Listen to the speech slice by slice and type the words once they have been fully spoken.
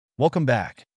Welcome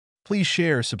back. Please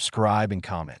share, subscribe, and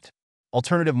comment.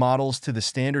 Alternative models to the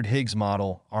standard Higgs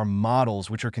model are models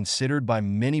which are considered by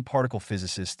many particle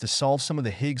physicists to solve some of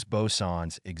the Higgs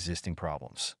boson's existing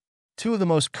problems. Two of the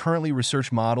most currently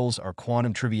researched models are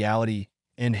quantum triviality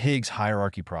and Higgs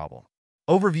hierarchy problem.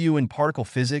 Overview: in particle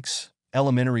physics,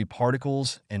 elementary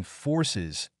particles and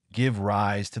forces give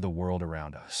rise to the world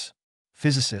around us.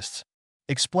 Physicists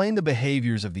explain the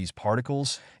behaviors of these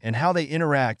particles and how they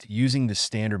interact using the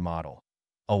Standard Model,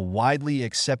 a widely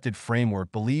accepted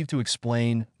framework believed to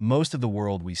explain most of the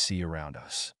world we see around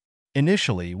us.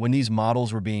 Initially, when these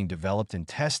models were being developed and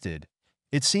tested,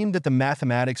 it seemed that the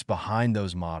mathematics behind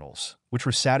those models, which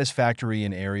were satisfactory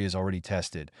in areas already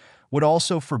tested, would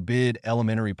also forbid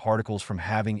elementary particles from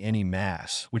having any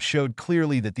mass, which showed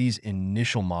clearly that these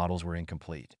initial models were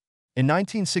incomplete. In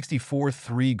 1964,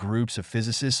 three groups of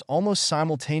physicists almost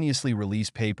simultaneously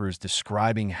released papers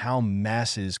describing how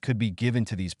masses could be given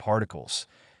to these particles,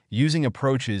 using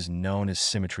approaches known as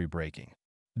symmetry breaking.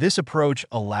 This approach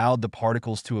allowed the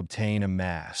particles to obtain a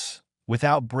mass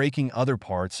without breaking other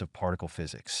parts of particle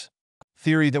physics,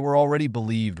 theory that were already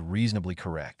believed reasonably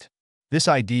correct. This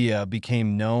idea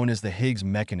became known as the Higgs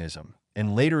mechanism,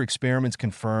 and later experiments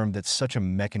confirmed that such a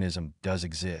mechanism does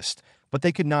exist, but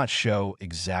they could not show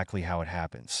exactly how it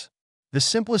happens. The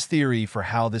simplest theory for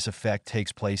how this effect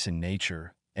takes place in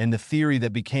nature, and the theory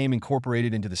that became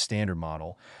incorporated into the Standard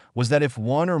Model, was that if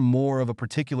one or more of a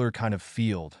particular kind of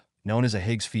field, known as a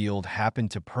Higgs field,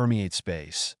 happened to permeate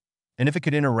space, and if it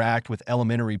could interact with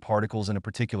elementary particles in a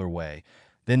particular way,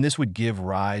 then this would give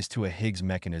rise to a Higgs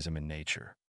mechanism in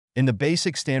nature. In the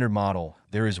basic Standard Model,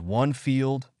 there is one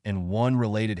field and one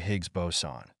related Higgs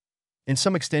boson. In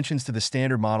some extensions to the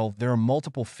Standard Model, there are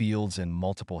multiple fields and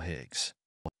multiple Higgs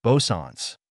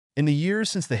bosons. In the years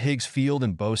since the Higgs field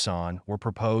and boson were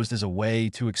proposed as a way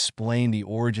to explain the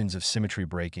origins of symmetry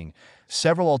breaking,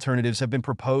 several alternatives have been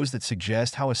proposed that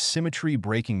suggest how a symmetry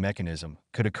breaking mechanism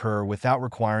could occur without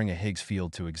requiring a Higgs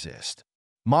field to exist.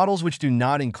 Models which do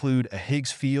not include a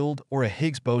Higgs field or a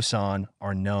Higgs boson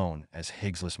are known as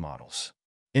Higgsless models.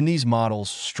 In these models,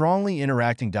 strongly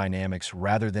interacting dynamics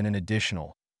rather than an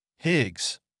additional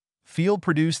Higgs field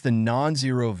produce the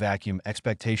non-zero vacuum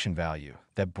expectation value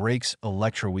that breaks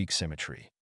electroweak symmetry.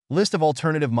 List of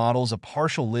alternative models. A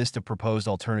partial list of proposed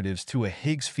alternatives to a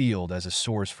Higgs field as a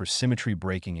source for symmetry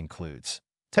breaking includes: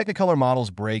 Technicolor models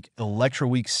break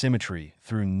electroweak symmetry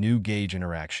through new gauge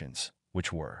interactions,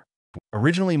 which were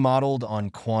originally modeled on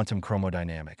quantum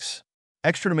chromodynamics.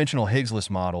 Extra-dimensional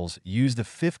Higgsless models use the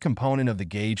fifth component of the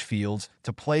gauge fields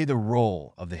to play the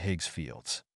role of the Higgs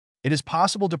fields. It is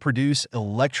possible to produce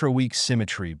electroweak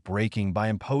symmetry breaking by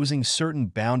imposing certain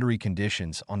boundary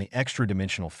conditions on the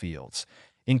extra-dimensional fields,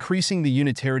 increasing the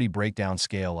unitarity breakdown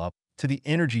scale up to the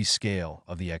energy scale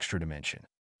of the extra dimension.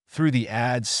 Through the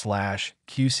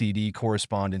AD/QCD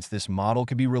correspondence, this model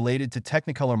can be related to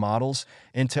Technicolor models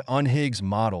and to unhiggs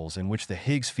models in which the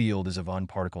Higgs field is of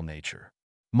unparticle nature.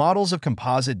 Models of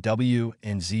composite W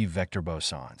and Z vector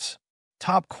bosons.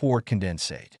 Top quark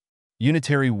condensate.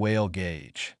 Unitary Weyl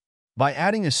gauge. By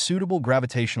adding a suitable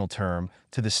gravitational term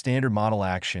to the Standard Model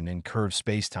action in curved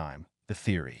spacetime, the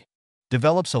theory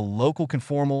develops a local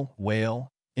conformal Weyl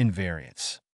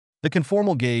invariance. The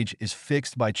conformal gauge is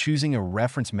fixed by choosing a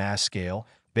reference mass scale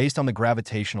based on the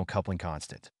gravitational coupling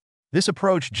constant. This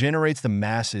approach generates the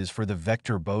masses for the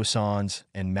vector bosons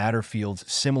and matter fields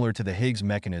similar to the Higgs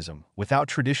mechanism without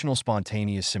traditional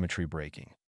spontaneous symmetry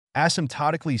breaking.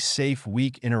 Asymptotically safe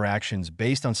weak interactions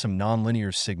based on some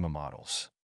nonlinear sigma models.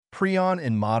 Preon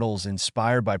and models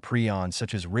inspired by Preon,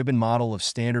 such as ribbon model of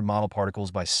Standard Model particles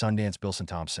by Sundance Bilson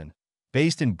Thompson,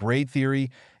 based in braid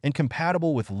theory and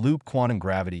compatible with loop quantum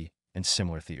gravity and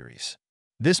similar theories.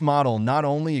 This model not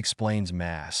only explains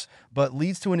mass, but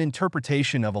leads to an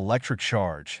interpretation of electric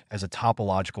charge as a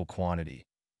topological quantity,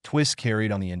 twists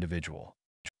carried on the individual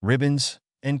ribbons,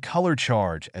 and color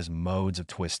charge as modes of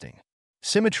twisting.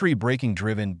 Symmetry breaking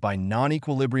driven by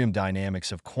non-equilibrium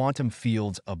dynamics of quantum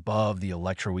fields above the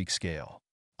electroweak scale.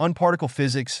 Unparticle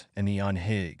physics and the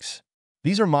unhiggs.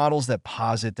 These are models that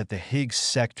posit that the Higgs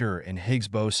sector and Higgs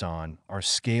boson are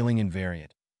scaling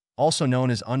invariant, also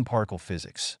known as unparticle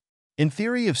physics. In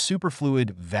theory of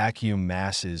superfluid, vacuum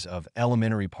masses of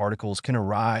elementary particles can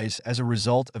arise as a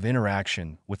result of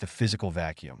interaction with the physical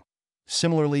vacuum,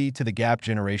 similarly to the gap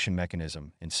generation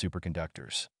mechanism in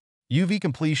superconductors. UV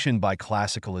completion by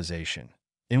classicalization,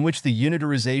 in which the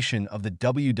unitarization of the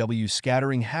WW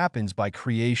scattering happens by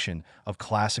creation of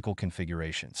classical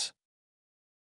configurations.